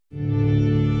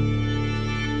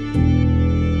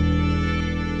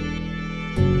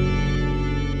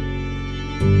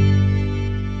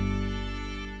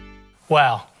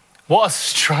Wow, what a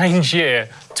strange year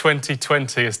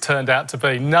 2020 has turned out to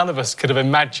be. None of us could have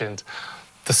imagined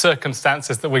the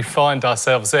circumstances that we find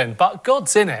ourselves in, but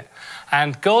God's in it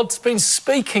and God's been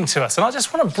speaking to us. And I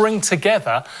just want to bring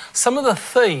together some of the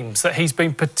themes that he's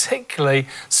been particularly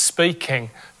speaking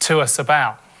to us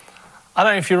about. I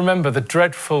don't know if you remember the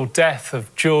dreadful death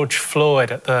of George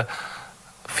Floyd a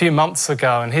few months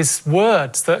ago, and his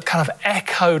words that kind of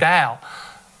echoed out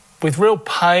with real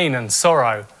pain and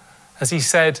sorrow as he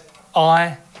said,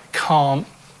 "I can't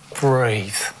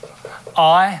breathe.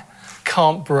 I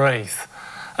can't breathe."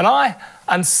 And I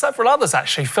and several others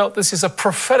actually felt this is a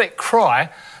prophetic cry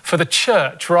for the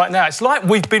church right now. It's like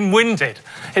we've been winded.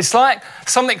 It's like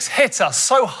something's hit us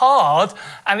so hard,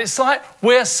 and it's like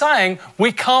we're saying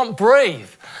we can't breathe.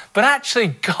 But actually,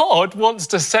 God wants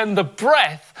to send the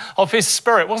breath of his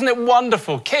Spirit. Wasn't it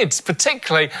wonderful? Kids,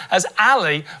 particularly as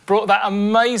Ali brought that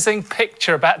amazing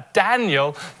picture about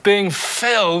Daniel being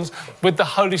filled with the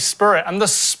Holy Spirit. And the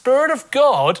Spirit of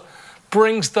God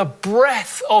brings the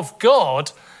breath of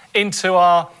God into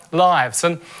our lives.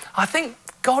 And I think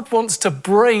God wants to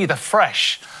breathe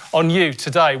afresh on you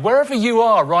today, wherever you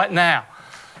are right now,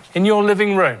 in your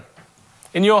living room,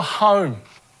 in your home,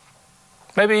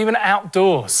 maybe even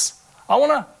outdoors. I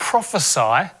want to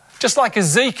prophesy, just like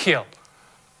Ezekiel,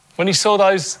 when he saw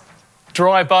those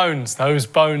dry bones, those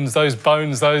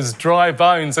dry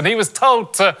bones, and he was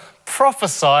told to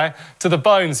prophesy to the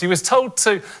bones. He was told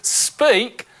to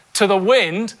speak to the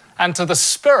wind and to the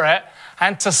Spirit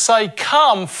and to say,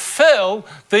 "Come, fill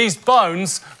these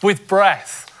bones with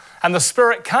breath." And the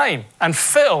Spirit came and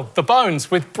filled the bones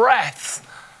with breath.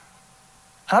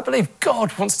 And I believe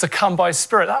God wants to come by his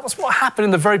Spirit. That was what happened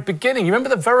in the very beginning. You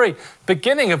remember the very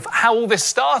beginning of how all this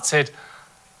started?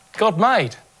 God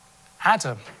made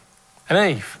Adam and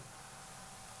Eve.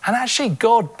 And actually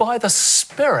God, by the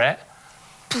Spirit,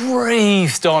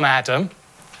 breathed on Adam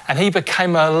and he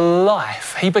became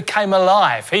alive. He became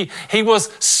alive. He was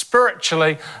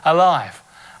spiritually alive.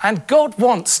 And God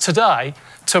wants today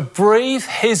to breathe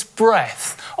his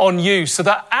breath on you so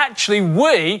that actually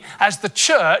we, as the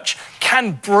church,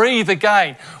 can breathe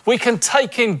again. We can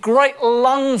take in great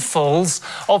lungfuls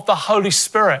of the Holy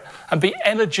Spirit and be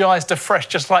energized afresh,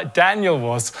 just like Daniel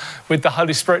was with the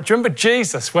Holy Spirit. Do you remember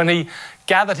Jesus when he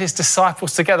gathered his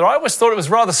disciples together? I always thought it was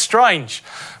rather strange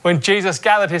when Jesus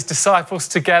gathered his disciples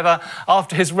together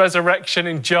after his resurrection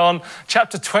in John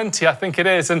chapter 20, I think it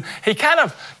is. And he kind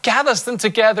of gathers them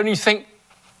together and you think,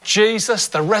 Jesus,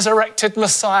 the resurrected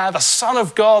Messiah, the Son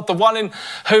of God, the one in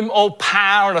whom all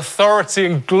power and authority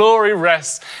and glory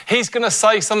rests, he's going to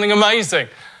say something amazing.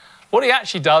 What he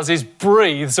actually does is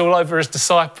breathes all over his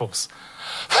disciples.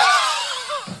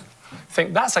 I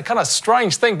think that's a kind of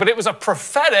strange thing, but it was a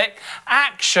prophetic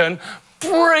action,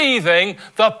 breathing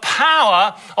the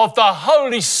power of the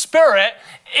Holy Spirit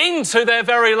into their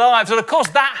very lives. And of course,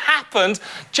 that happened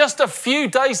just a few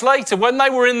days later when they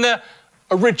were in the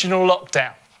original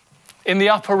lockdown. In the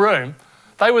upper room,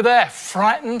 they were there,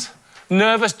 frightened,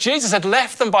 nervous. Jesus had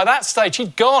left them by that stage.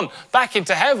 He'd gone back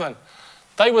into heaven.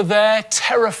 They were there,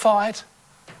 terrified,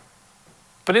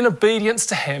 but in obedience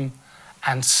to him.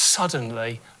 And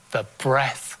suddenly, the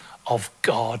breath of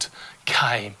God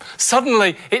came.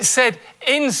 Suddenly, it said,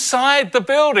 inside the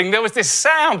building, there was this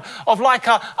sound of like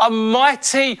a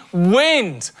mighty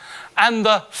wind. And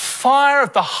the fire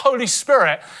of the Holy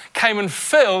Spirit came and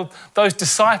filled those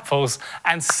disciples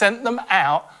and sent them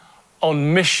out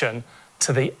on mission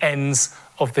to the ends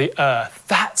of the earth.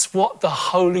 That's what the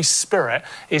Holy Spirit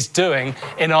is doing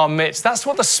in our midst. That's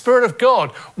what the Spirit of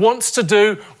God wants to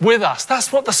do with us.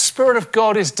 That's what the Spirit of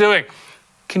God is doing.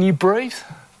 Can you breathe?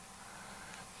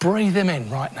 Breathe him in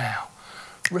right now.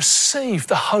 Receive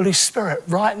the Holy Spirit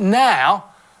right now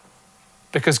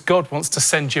because God wants to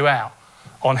send you out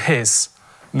on his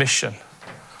mission.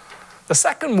 The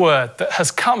second word that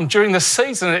has come during the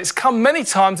season, and it's come many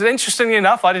times, and interestingly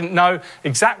enough, I didn't know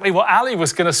exactly what Ali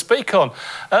was going to speak on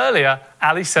earlier.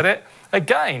 Ali said it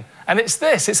again, and it's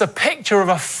this. It's a picture of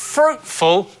a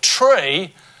fruitful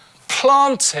tree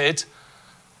planted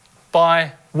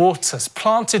by waters,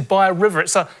 planted by a river.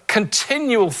 It's a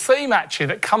continual theme, actually,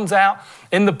 that comes out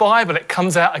in the Bible. It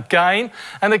comes out again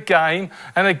and again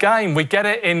and again. We get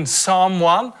it in Psalm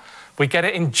 1. We get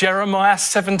it in Jeremiah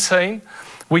 17.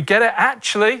 We get it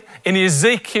actually in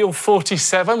Ezekiel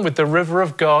 47 with the river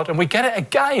of God. And we get it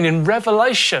again in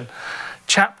Revelation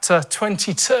chapter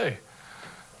 22.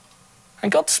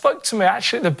 And God spoke to me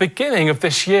actually at the beginning of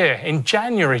this year in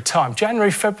January,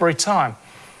 February time.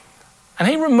 And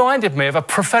he reminded me of a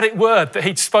prophetic word that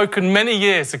he'd spoken many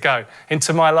years ago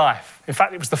into my life. In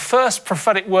fact, it was the first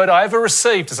prophetic word I ever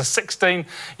received as a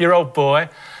 16-year-old boy.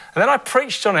 And then I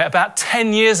preached on it about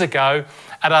 10 years ago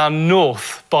at our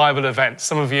North Bible event.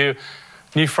 Some of you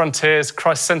New Frontiers,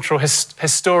 Christ Central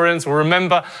historians will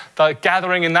remember the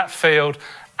gathering in that field.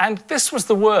 And this was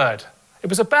the word. It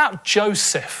was about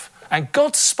Joseph. And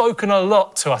God's spoken a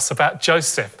lot to us about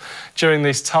Joseph during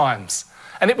these times.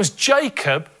 And it was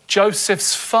Jacob,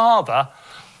 Joseph's father,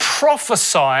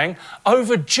 prophesying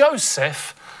over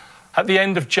Joseph at the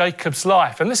end of Jacob's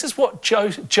life. And this is what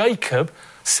Jacob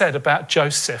said about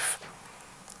Joseph.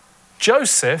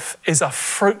 Joseph is a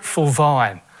fruitful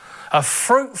vine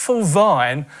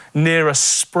near a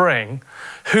spring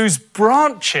whose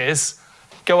branches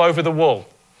go over the wall.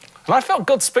 And I felt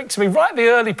God speak to me right at the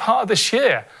early part of this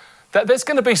year that there's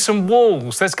going to be some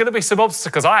walls, there's going to be some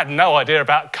obstacles. I had no idea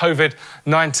about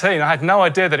COVID-19. I had no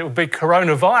idea that it would be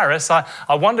coronavirus.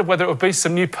 I wondered whether it would be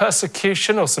some new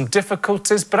persecution or some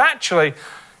difficulties, but actually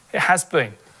it has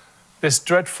been this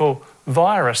dreadful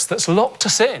virus that's locked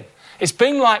us in. It's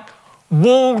been like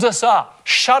walled us up,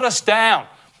 shut us down,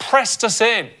 pressed us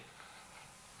in.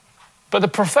 But the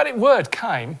prophetic word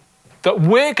came that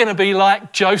we're going to be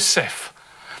like Joseph,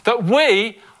 that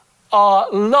we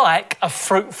are like a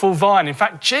fruitful vine. In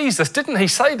fact, Jesus, didn't he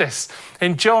say this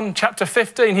in John chapter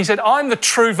 15? He said, I'm the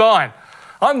true vine.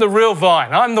 I'm the real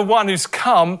vine. I'm the one who's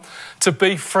come to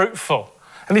be fruitful.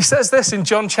 And he says this in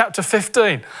John chapter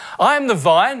 15. I am the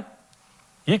vine.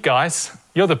 You guys,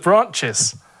 you're the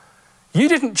branches. You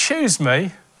didn't choose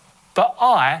me, but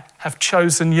I have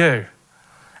chosen you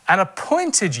and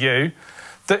appointed you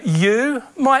that you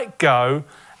might go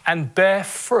and bear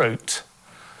fruit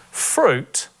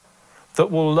that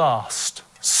will last,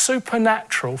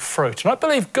 supernatural fruit. And I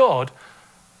believe God,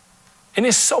 in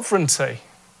his sovereignty,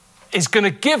 is going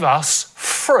to give us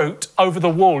fruit over the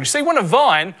wall. You see, when a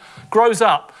vine grows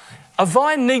up, a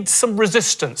vine needs some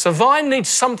resistance. A vine needs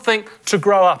something to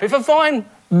grow up. If a vine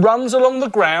runs along the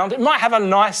ground, it might have a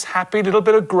nice, happy little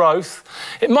bit of growth.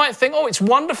 It might think, oh, it's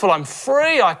wonderful, I'm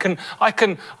free, I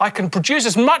can produce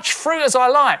as much fruit as I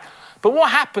like. But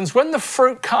what happens when the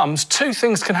fruit comes, two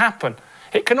things can happen.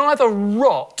 It can either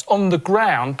rot on the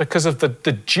ground because of the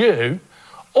dew,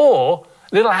 or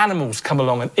little animals come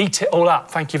along and eat it all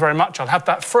up. Thank you very much, I'll have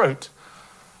that fruit.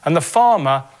 And the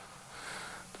farmer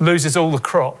loses all the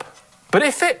crop. But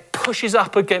if it pushes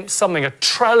up against something, a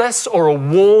trellis or a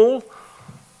wall,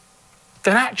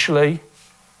 then actually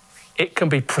it can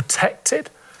be protected.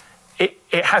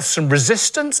 It has some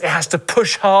resistance. It has to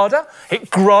push harder. It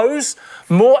grows.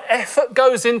 More effort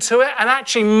goes into it, and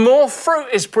actually more fruit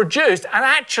is produced, and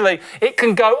actually it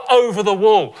can go over the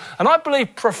wall. And I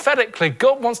believe prophetically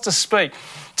God wants to speak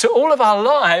to all of our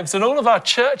lives and all of our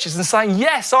churches and saying,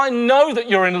 yes, I know that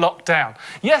you're in lockdown.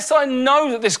 Yes, I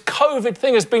know that this COVID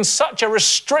thing has been such a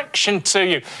restriction to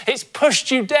you. It's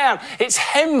pushed you down. It's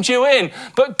hemmed you in.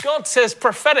 But God says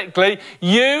prophetically,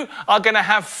 you are going to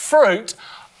have fruit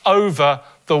over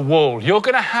the wall. You're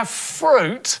going to have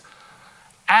fruit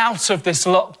out of this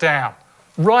lockdown,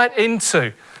 right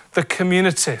into the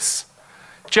communities.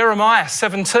 Jeremiah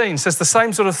 17 says the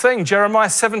same sort of thing. Jeremiah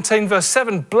 17 verse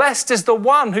 7, blessed is the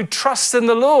one who trusts in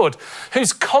the Lord,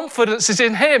 whose confidence is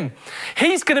in him.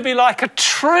 He's going to be like a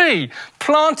tree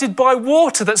planted by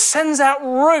water that sends out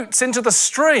roots into the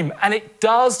stream, and it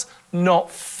does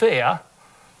not fear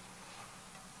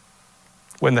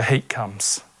when the heat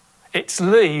comes. Its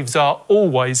leaves are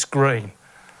always green.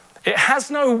 It has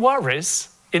no worries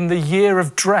in the year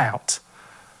of drought.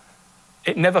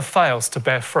 It never fails to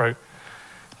bear fruit.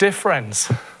 Dear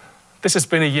friends, this has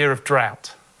been a year of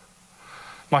drought.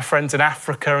 My friends in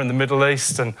Africa and the Middle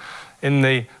East and in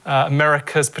the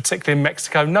Americas, particularly in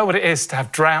Mexico, know what it is to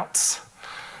have droughts,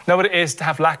 know what it is to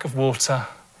have lack of water.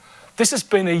 This has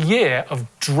been a year of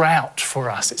drought for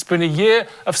us. It's been a year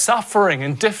of suffering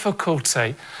and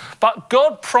difficulty. But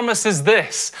God promises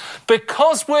this,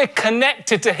 because we're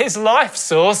connected to his life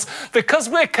source, because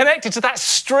we're connected to that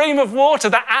stream of water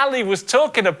that Ali was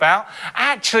talking about,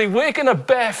 actually we're going to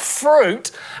bear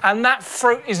fruit, and that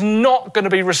fruit is not going to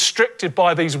be restricted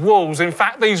by these walls. In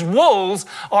fact, these walls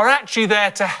are actually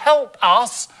there to help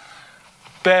us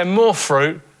bear more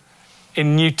fruit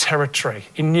in new territory,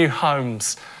 in new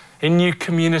homes, in new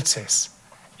communities,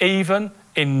 even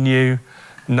in new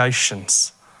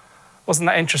nations. Wasn't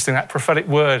that interesting, that prophetic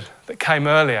word that came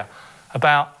earlier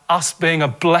about us being a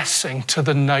blessing to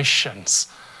the nations?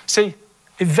 See,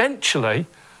 eventually,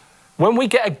 when we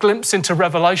get a glimpse into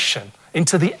Revelation,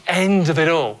 into the end of it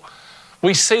all,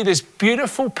 we see this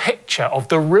beautiful picture of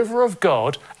the river of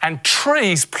God and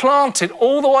trees planted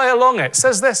all the way along it. It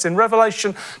says this in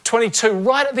Revelation 22,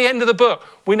 right at the end of the book.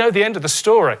 We know the end of the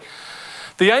story.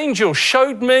 The angel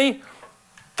showed me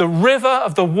the river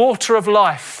of the water of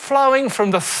life flowing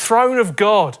from the throne of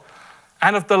God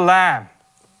and of the Lamb.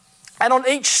 And on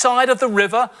each side of the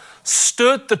river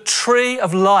stood the tree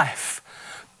of life,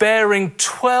 bearing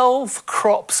 12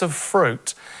 crops of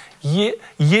fruit,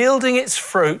 yielding its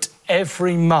fruit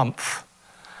every month.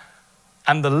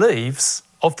 And the leaves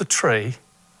of the tree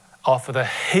are for the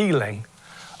healing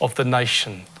of the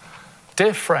nation.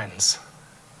 Dear friends,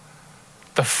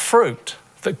 the fruit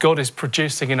that God is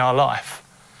producing in our life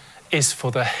is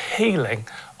for the healing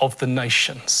of the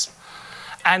nations.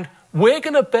 And we're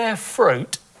going to bear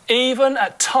fruit even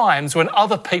at times when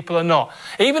other people are not.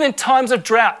 Even in times of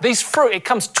drought, these fruit, it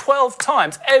comes 12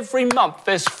 times. Every month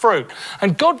there's fruit.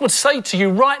 And God would say to you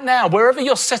right now, wherever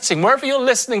you're sitting, wherever you're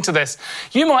listening to this,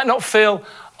 you might not feel,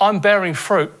 I'm bearing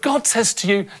fruit. God says to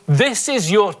you, this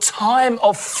is your time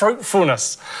of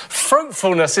fruitfulness.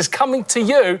 Fruitfulness is coming to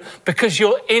you because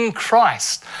you're in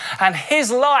Christ. And his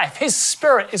life, his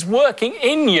spirit is working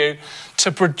in you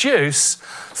to produce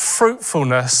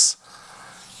fruitfulness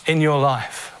in your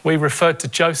life. We referred to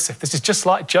Joseph. This is just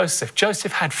like Joseph.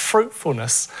 Joseph had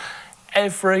fruitfulness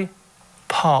every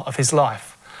part of his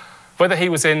life. Whether he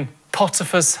was in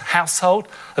Potiphar's household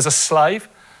as a slave,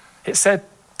 it said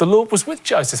the Lord was with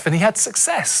Joseph and he had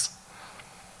success.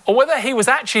 Or whether he was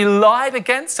actually lied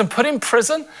against and put in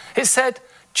prison, it said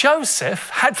Joseph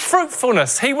had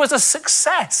fruitfulness. He was a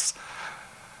success.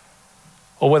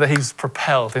 Or whether he was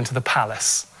propelled into the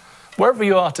palace. Wherever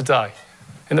you are today,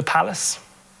 in the palace,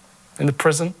 in the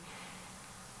prison,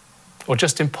 or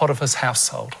just in Potiphar's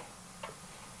household,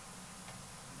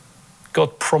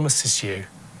 God promises you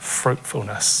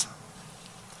fruitfulness.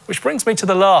 Which brings me to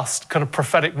the last kind of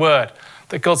prophetic word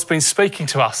that God's been speaking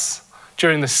to us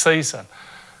during this season.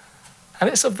 And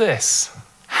it's of this: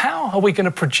 how are we going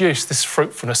to produce this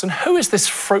fruitfulness? And who is this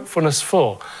fruitfulness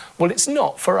for? Well, it's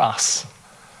not for us.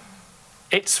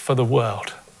 It's for the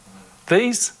world.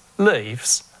 These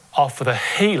leaves are for the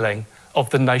healing of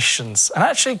the nations. And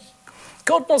actually,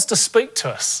 God wants to speak to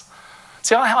us.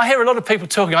 See, I hear a lot of people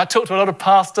talking. I talk to a lot of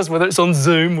pastors, whether it's on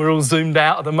Zoom, we're all zoomed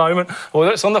out at the moment, or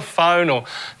whether it's on the phone, or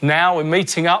now we're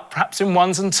meeting up, perhaps in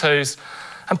ones and twos.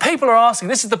 And people are asking,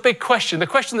 this is the big question, the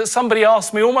question that somebody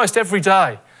asks me almost every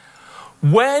day.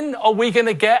 When are we going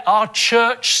to get our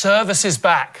church services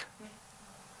back?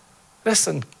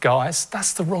 Listen, guys,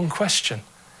 that's the wrong question.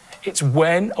 It's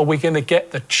when are we going to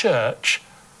get the church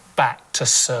back to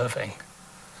serving?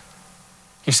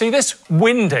 You see, this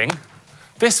winding,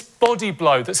 this body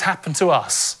blow that's happened to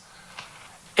us,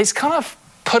 it's kind of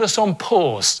put us on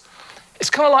pause.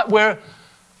 It's kind of like we're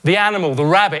the animal, the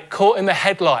rabbit, caught in the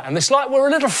headlight, and it's like we're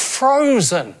a little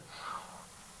frozen,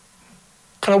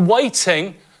 kind of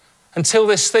waiting until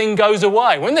this thing goes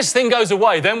away. When this thing goes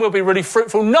away, then we'll be really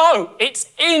fruitful. No, it's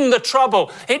in the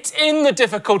trouble. It's in the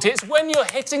difficulty. It's when you're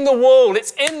hitting the wall.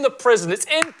 It's in the prison. It's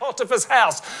in Potiphar's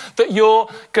house that you're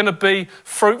going to be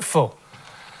fruitful.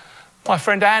 My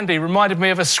friend Andy reminded me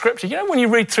of a scripture. You know, when you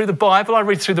read through the Bible, I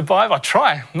read through the Bible. I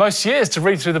try most years to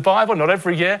read through the Bible, not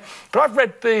every year. But I've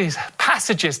read these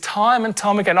passages time and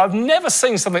time again. I've never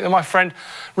seen something that my friend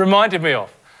reminded me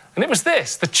of. And it was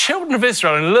this: the children of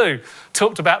Israel, and Lou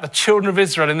talked about the children of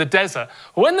Israel in the desert.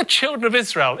 When the children of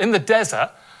Israel in the desert,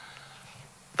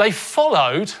 they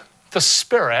followed the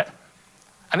Spirit,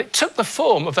 and it took the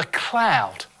form of a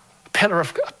cloud, a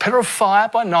pillar of fire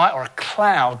by night or a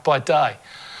cloud by day.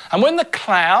 And when the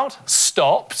cloud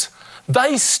stopped,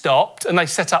 they stopped and they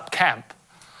set up camp.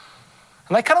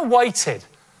 And they kind of waited.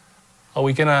 Are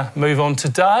we going to move on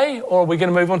today or are we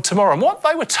going to move on tomorrow? And what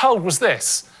they were told was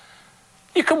this: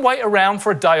 you can wait around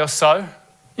for a day or so.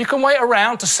 You can wait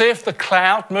around to see if the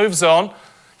cloud moves on.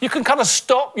 You can kind of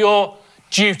stop your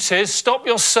duties, stop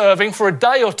your serving for a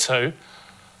day or two.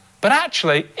 But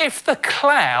actually, if the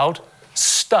cloud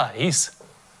stays,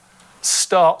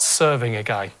 start serving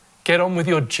again. Get on with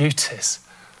your duties.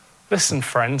 Listen,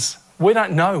 friends, we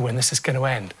don't know when this is going to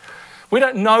end. We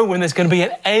don't know when there's going to be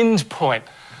an end point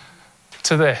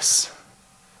to this.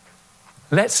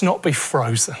 Let's not be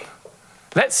frozen.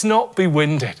 Let's not be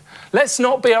winded. Let's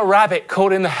not be a rabbit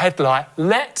caught in the headlight.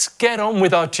 Let's get on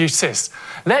with our duties.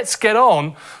 Let's get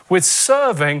on with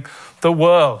serving the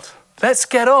world. Let's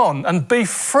get on and be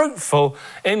fruitful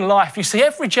in life. You see,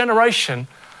 every generation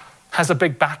has a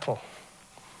big battle.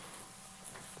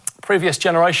 Previous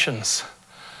generations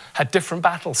had different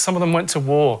battles. Some of them went to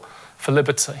war for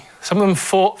liberty. Some of them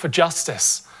fought for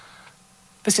justice.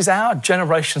 This is our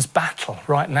generation's battle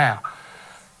right now.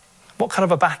 What kind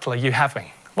of a battle are you having?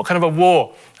 What kind of a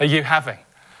war are you having?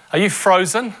 Are you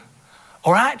frozen?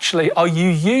 Or actually, are you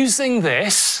using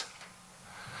this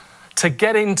to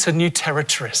get into new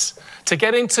territories, to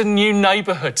get into new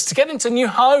neighbourhoods, to get into new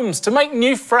homes, to make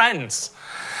new friends.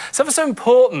 It's ever so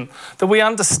important that we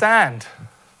understand.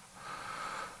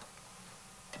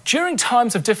 During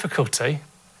times of difficulty,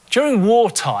 during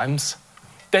war times,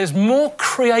 there's more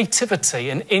creativity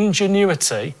and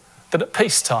ingenuity than at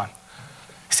peacetime.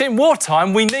 You see, in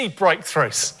wartime, we need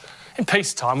breakthroughs. In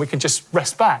peacetime, we can just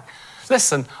rest back.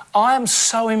 Listen, I am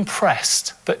so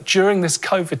impressed that during this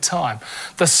COVID time,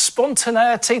 the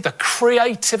spontaneity, the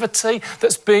creativity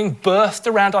that's being birthed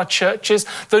around our churches,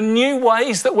 the new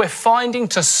ways that we're finding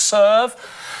to serve,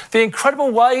 the incredible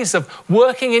ways of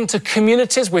working into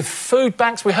communities with food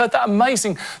banks. We heard that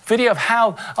amazing video of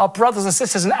how our brothers and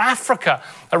sisters in Africa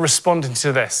are responding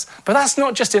to this. But that's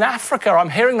not just in Africa. I'm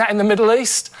hearing that in the Middle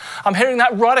East. I'm hearing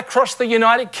that right across the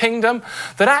United Kingdom,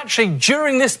 that actually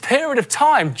during this period of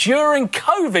time, during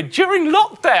COVID, during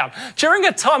lockdown, during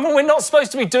a time when we're not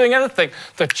supposed to be doing anything,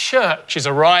 the church is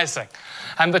arising.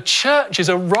 And the church is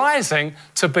arising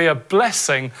to be a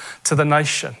blessing to the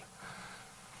nation.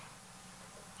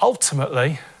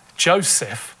 Ultimately,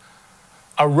 Joseph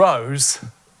arose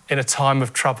in a time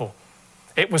of trouble.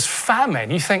 It was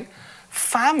famine. You think,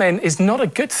 famine is not a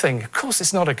good thing. Of course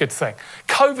it's not a good thing.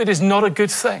 COVID is not a good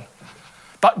thing.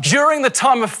 But during the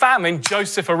time of famine,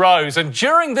 Joseph arose. And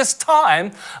during this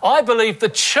time, I believe the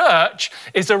church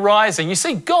is arising. You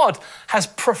see, God has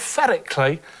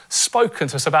prophetically spoken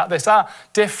to us about this. Our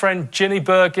dear friend Ginny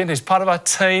Bergin, who's part of our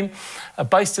team,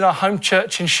 based in our home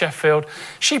church in Sheffield,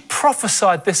 she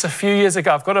prophesied this a few years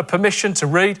ago. I've got her permission to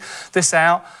read this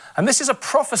out. And this is a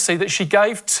prophecy that she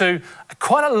gave to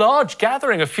quite a large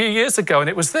gathering a few years ago. And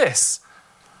it was this: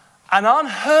 an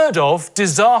unheard of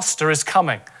disaster is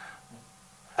coming.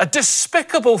 A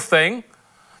despicable thing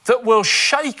that will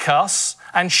shake us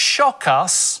and shock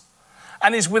us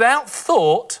and is without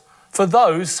thought for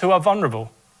those who are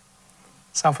vulnerable.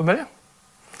 Sound familiar?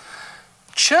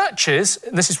 Churches,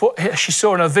 this is what she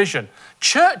saw in her vision,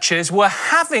 churches were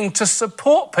having to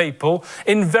support people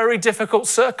in very difficult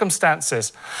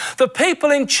circumstances. The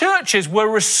people in churches were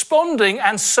responding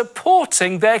and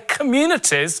supporting their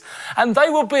communities, and they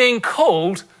were being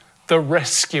called the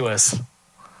rescuers.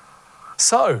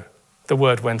 So, the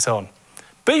word went on,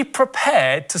 be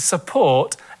prepared to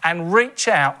support and reach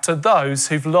out to those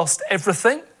who've lost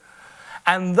everything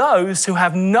and those who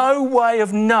have no way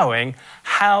of knowing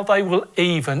how they will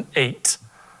even eat.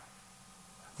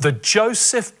 The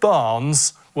Joseph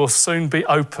barns will soon be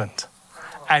opened,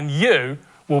 and you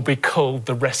will be called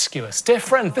the rescuers. Dear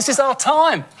friend, this is our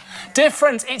time. Dear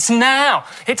friends, it's now.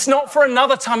 It's not for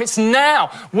another time, it's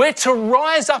now. We're to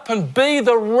rise up and be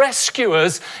the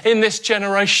rescuers in this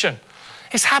generation.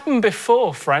 It's happened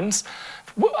before, friends.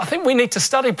 I think we need to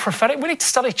study prophetic, we need to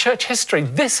study church history.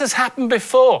 This has happened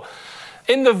before.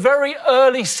 In the very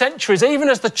early centuries, even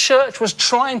as the church was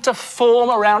trying to form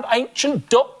around ancient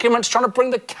documents, trying to bring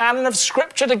the canon of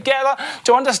Scripture together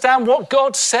to understand what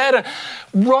God said,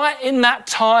 and right in that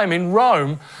time in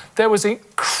Rome, there was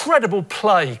incredible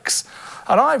plagues.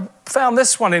 And I found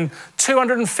this one in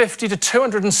 250 to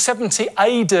 270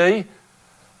 AD,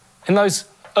 in those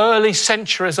early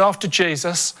centuries after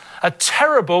Jesus. A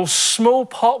terrible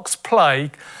smallpox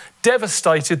plague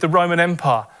devastated the Roman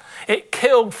Empire. It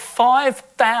killed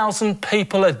 5,000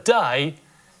 people a day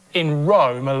in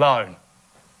Rome alone.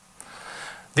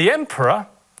 The emperor,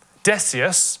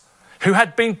 Decius, who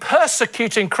had been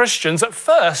persecuting Christians, at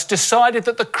first decided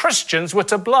that the Christians were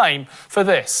to blame for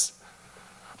this.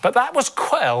 But that was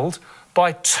quelled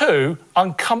by two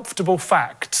uncomfortable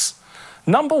facts.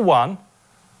 Number one,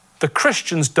 the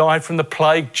Christians died from the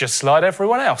plague just like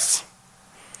everyone else.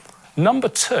 Number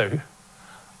two,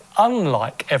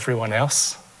 unlike everyone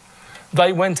else,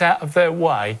 they went out of their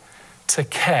way to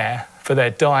care for their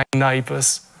dying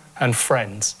neighbours and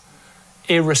friends,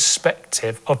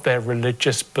 irrespective of their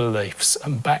religious beliefs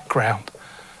and background.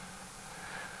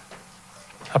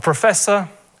 A professor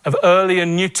of early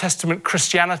and New Testament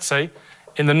Christianity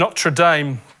in the Notre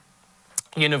Dame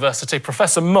University,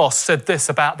 Professor Moss, said this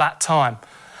about that time: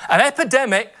 an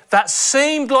epidemic that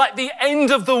seemed like the end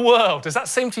of the world. Does that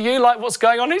seem to you like what's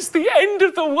going on? It's the end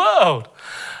of the world.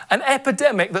 An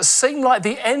epidemic that seemed like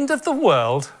the end of the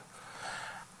world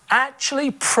actually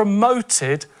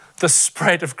promoted the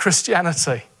spread of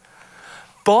Christianity.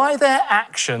 By their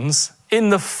actions, in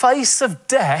the face of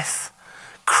death,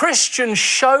 Christians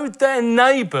showed their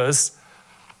neighbours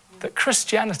that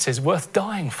Christianity is worth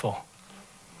dying for.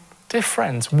 Dear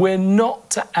friends, we're not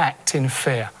to act in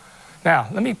fear. Now,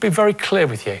 let me be very clear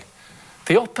with you.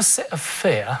 The opposite of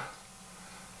fear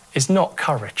is not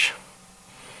courage.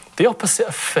 The opposite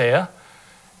of fear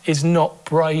is not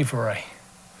bravery.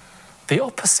 the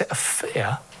opposite of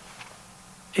fear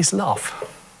is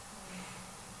love.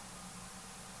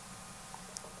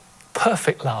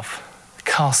 Perfect love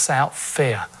casts out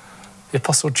fear. The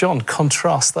Apostle John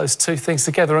contrasts those two things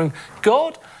together. And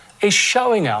God is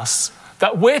showing us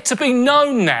that we're to be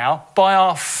known now by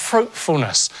our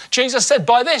fruitfulness. Jesus said,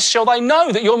 by this shall they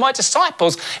know that you're my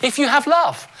disciples, if you have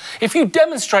love. If you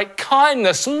demonstrate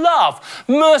kindness, love,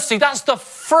 mercy, that's the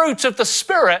fruit of the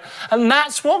Spirit. And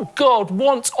that's what God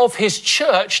wants of his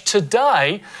church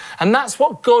today. And that's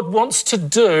what God wants to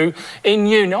do in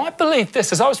you. Now, I believe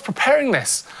this. As I was preparing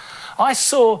this, I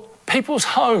saw people's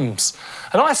homes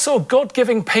and I saw God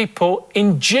giving people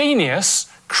ingenious,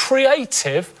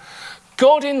 creative,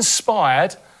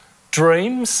 God-inspired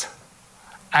dreams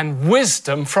and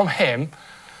wisdom from him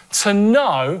to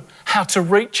know how to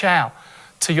reach out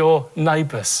to your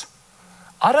neighbours.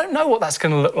 I don't know what that's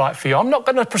going to look like for you. I'm not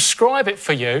going to prescribe it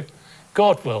for you.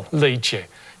 God will lead you.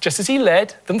 Just as he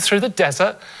led them through the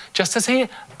desert, just as he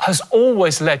has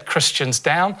always led Christians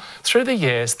down through the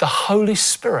years, the Holy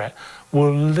Spirit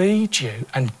will lead you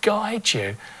and guide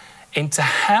you into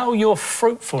how your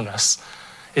fruitfulness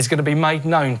is going to be made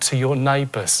known to your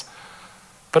neighbours.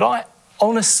 But I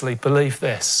honestly believe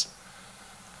this,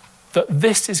 that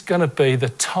this is going to be the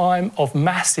time of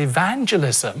mass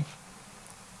evangelism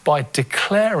by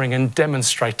declaring and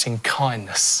demonstrating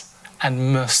kindness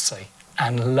and mercy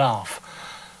and love.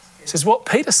 This is what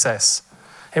Peter says.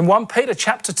 In 1 Peter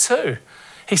chapter 2,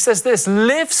 he says this,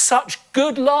 live such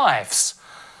good lives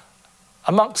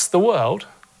amongst the world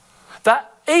that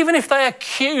even if they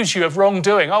accuse you of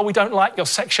wrongdoing, oh, we don't like your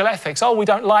sexual ethics, oh, we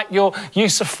don't like your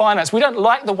use of finance, we don't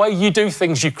like the way you do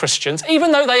things, you Christians,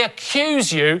 even though they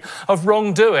accuse you of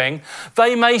wrongdoing,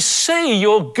 they may see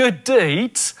your good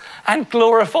deeds and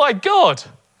glorify God.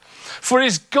 For it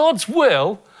is God's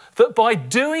will that by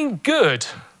doing good,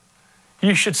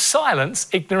 you should silence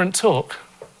ignorant talk.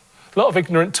 A lot of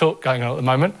ignorant talk going on at the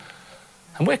moment.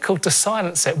 And we're called to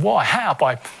silence it. Why? How?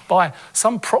 By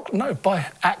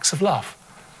acts of love,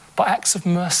 by acts of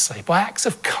mercy, by acts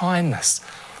of kindness.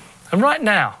 And right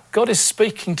now, God is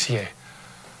speaking to you.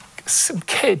 Some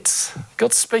kids,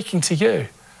 God's speaking to you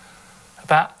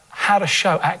about how to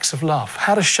show acts of love,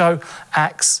 how to show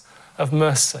acts of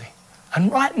mercy.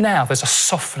 And right now, there's a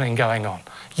softening going on.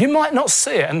 You might not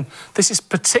see it, and this is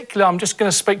particular, I'm just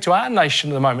going to speak to our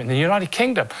nation at the moment, in the United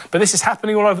Kingdom, but this is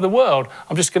happening all over the world.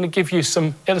 I'm just going to give you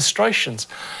some illustrations.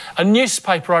 A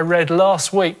newspaper I read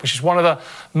last week, which is one of the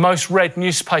most read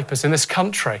newspapers in this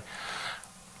country,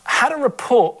 had a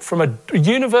report from a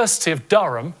University of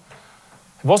Durham.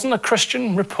 It wasn't a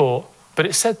Christian report, but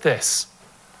it said this,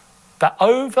 that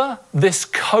over this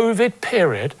COVID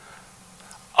period,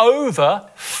 over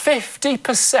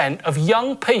 50% of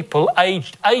young people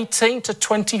aged 18 to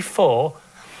 24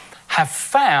 have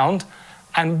found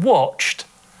and watched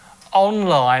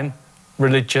online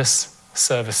religious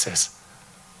services.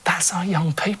 That's our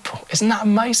young people. Isn't that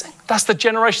amazing? That's the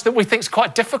generation that we think is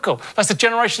quite difficult. That's the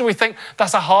generation that we think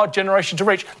that's a hard generation to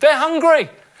reach. They're hungry.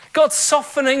 God's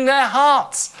softening their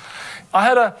hearts. I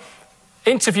had an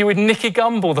interview with Nicky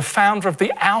Gumbel, the founder of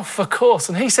the Alpha course,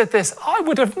 and he said this,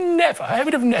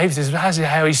 this is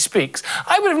how he speaks,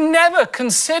 I would have never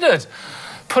considered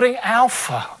putting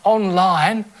Alpha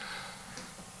online.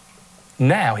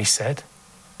 Now, he said,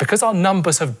 because our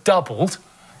numbers have doubled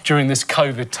during this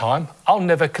COVID time, I'll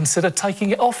never consider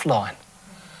taking it offline.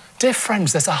 Dear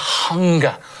friends, there's a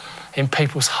hunger in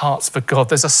people's hearts for God.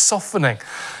 There's a softening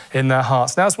in their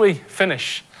hearts. Now, as we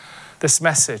finish this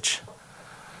message,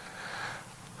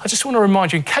 I just want to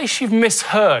remind you, in case you've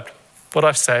misheard what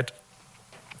I've said,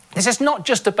 this is not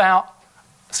just about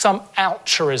some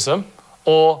altruism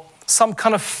or some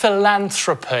kind of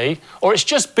philanthropy, or it's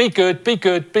just be good, be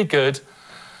good, be good.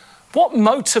 What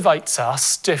motivates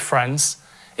us, dear friends,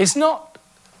 is not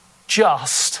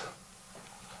just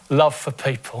love for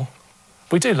people.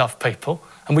 We do love people,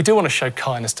 and we do want to show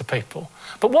kindness to people.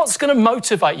 But what's going to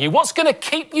motivate you? What's going to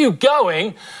keep you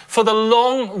going for the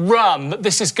long run that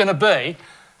this is going to be?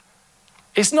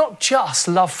 It's not just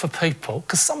love for people,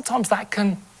 because sometimes that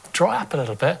can dry up a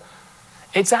little bit.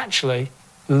 It's actually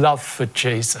love for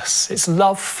Jesus. It's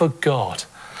love for God.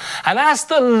 And as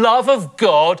the love of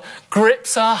God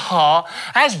grips our heart,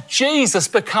 as Jesus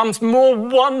becomes more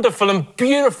wonderful and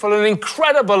beautiful and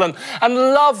incredible and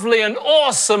lovely and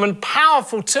awesome and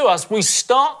powerful to us, we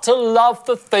start to love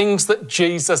the things that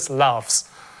Jesus loves.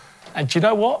 And do you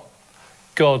know what?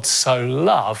 God so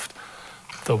loved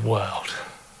the world.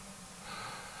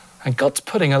 And God's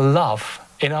putting a love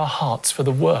in our hearts for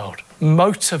the world,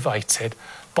 motivated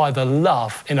by the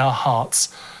love in our hearts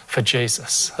for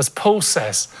Jesus. As Paul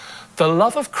says, the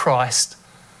love of Christ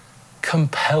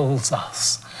compels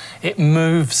us. It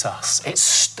moves us. It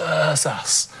stirs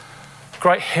us.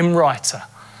 Great hymn writer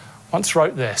once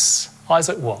wrote this,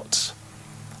 Isaac Watts.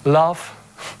 Love,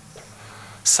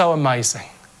 so amazing,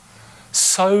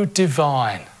 so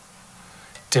divine,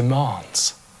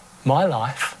 demands my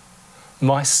life,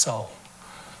 my soul,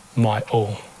 my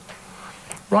all.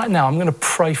 Right now, I'm going to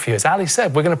pray for you. As Ali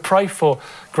said, we're going to pray for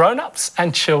grown-ups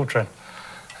and children.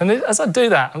 And as I do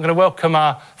that, I'm going to welcome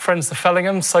our friends, the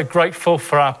Fellinghams. So grateful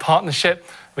for our partnership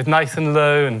with Nathan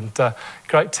Lou, and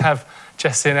great to have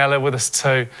Jesse and Ella with us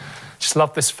too. Just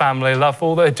love this family, love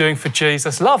all they're doing for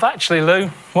Jesus. Love, actually, Lou,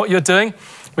 what you're doing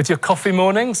with your coffee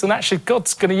mornings. And actually,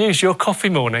 God's going to use your coffee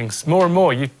mornings more and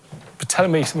more. You were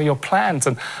telling me some of your plans,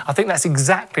 and I think that's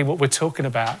exactly what we're talking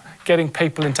about. Getting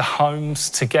people into homes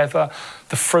together,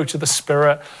 the fruit of the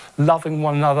Spirit, loving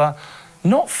one another.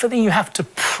 Not feeling you have to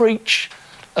preach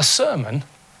a sermon,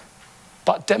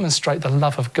 but demonstrate the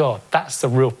love of God. That's the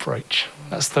real preach.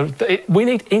 We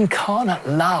need incarnate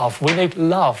love. We need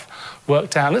love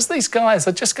worked out. As these guys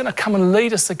are just going to come and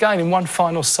lead us again in one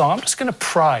final song, I'm just going to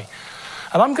pray.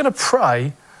 And I'm going to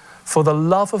pray for the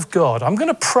love of God. I'm going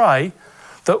to pray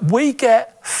that we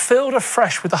get filled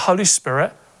afresh with the Holy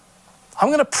Spirit. I'm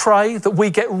going to pray that we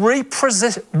get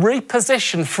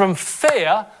repositioned from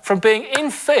fear, from being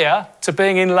in fear to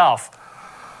being in love.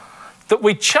 That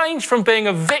we change from being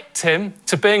a victim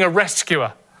to being a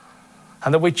rescuer.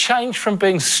 And that we change from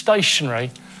being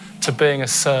stationary to being a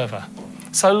server.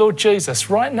 So, Lord Jesus,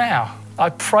 right now, I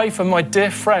pray for my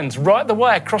dear friends right the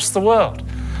way across the world.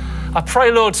 I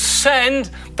pray, Lord,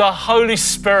 send the Holy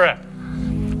Spirit.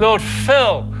 Lord,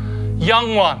 fill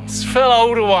young ones, fill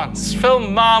older ones, fill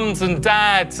mums and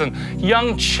dads and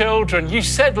young children. You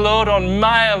said, Lord, on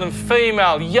male and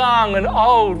female, young and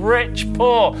old, rich,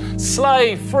 poor,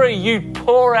 slave, free, you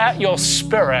pour out your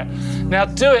Spirit. Now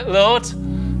do it, Lord,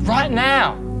 right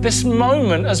now, this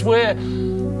moment as we're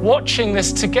watching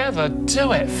this together.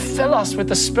 Do it. Fill us with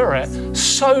the Spirit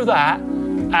so that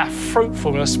our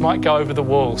fruitfulness might go over the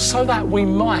wall, so that we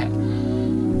might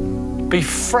be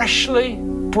freshly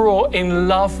brought in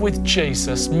love with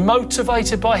Jesus,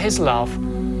 motivated by his love,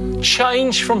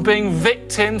 change from being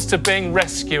victims to being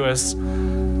rescuers,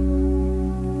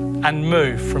 and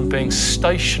move from being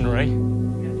stationary,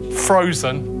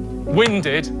 frozen,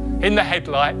 winded, in the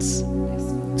headlights,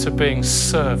 to being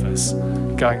servers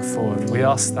going forward. We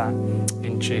ask that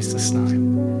in Jesus'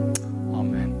 name.